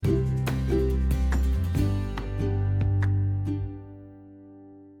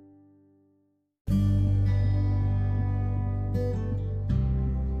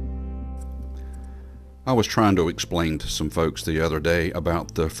I was trying to explain to some folks the other day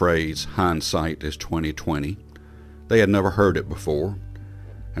about the phrase hindsight is 2020. They had never heard it before,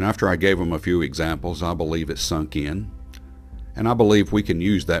 and after I gave them a few examples, I believe it sunk in. And I believe we can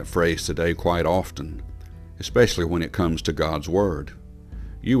use that phrase today quite often, especially when it comes to God's Word.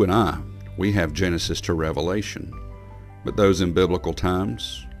 You and I, we have Genesis to Revelation, but those in biblical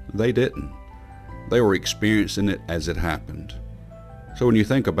times, they didn't. They were experiencing it as it happened. So when you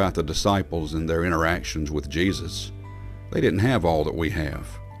think about the disciples and their interactions with Jesus, they didn't have all that we have.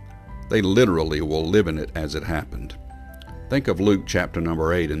 They literally will live in it as it happened. Think of Luke chapter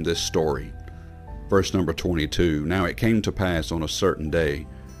number 8 in this story. Verse number 22, Now it came to pass on a certain day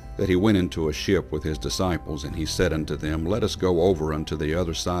that he went into a ship with his disciples, and he said unto them, Let us go over unto the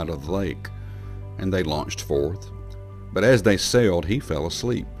other side of the lake. And they launched forth. But as they sailed, he fell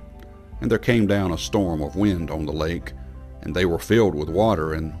asleep. And there came down a storm of wind on the lake, and they were filled with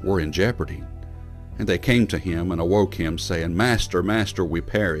water, and were in jeopardy. And they came to him, and awoke him, saying, Master, Master, we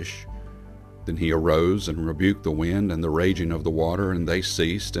perish. Then he arose, and rebuked the wind and the raging of the water, and they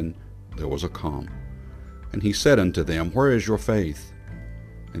ceased, and there was a calm. And he said unto them, Where is your faith?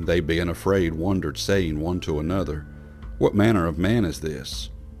 And they, being afraid, wondered, saying one to another, What manner of man is this?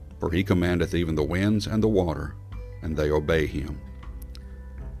 For he commandeth even the winds and the water, and they obey him.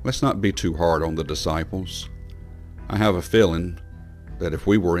 Let's not be too hard on the disciples. I have a feeling that if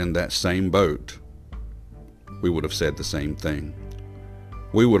we were in that same boat, we would have said the same thing.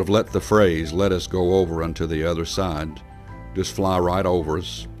 We would have let the phrase, let us go over unto the other side, just fly right over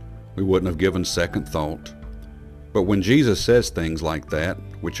us. We wouldn't have given second thought. But when Jesus says things like that,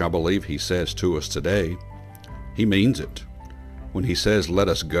 which I believe he says to us today, he means it. When he says, let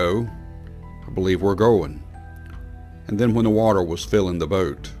us go, I believe we're going. And then when the water was filling the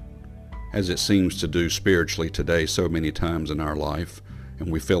boat, as it seems to do spiritually today so many times in our life,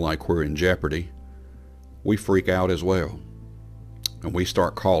 and we feel like we're in jeopardy, we freak out as well, and we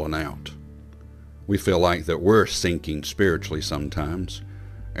start calling out. We feel like that we're sinking spiritually sometimes,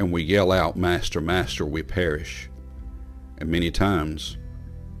 and we yell out, Master, Master, we perish. And many times,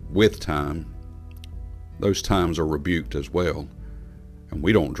 with time, those times are rebuked as well, and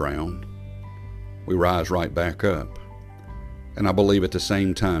we don't drown. We rise right back up. And I believe at the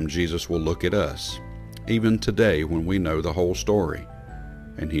same time Jesus will look at us, even today when we know the whole story,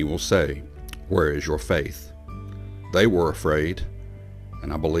 and he will say, Where is your faith? They were afraid,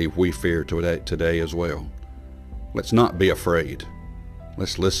 and I believe we fear today as well. Let's not be afraid.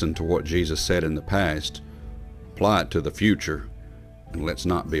 Let's listen to what Jesus said in the past, apply it to the future, and let's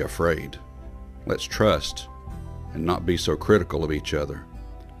not be afraid. Let's trust and not be so critical of each other.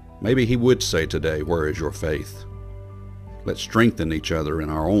 Maybe he would say today, Where is your faith? Let's strengthen each other in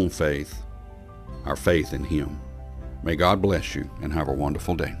our own faith, our faith in him. May God bless you and have a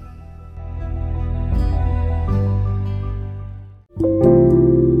wonderful day.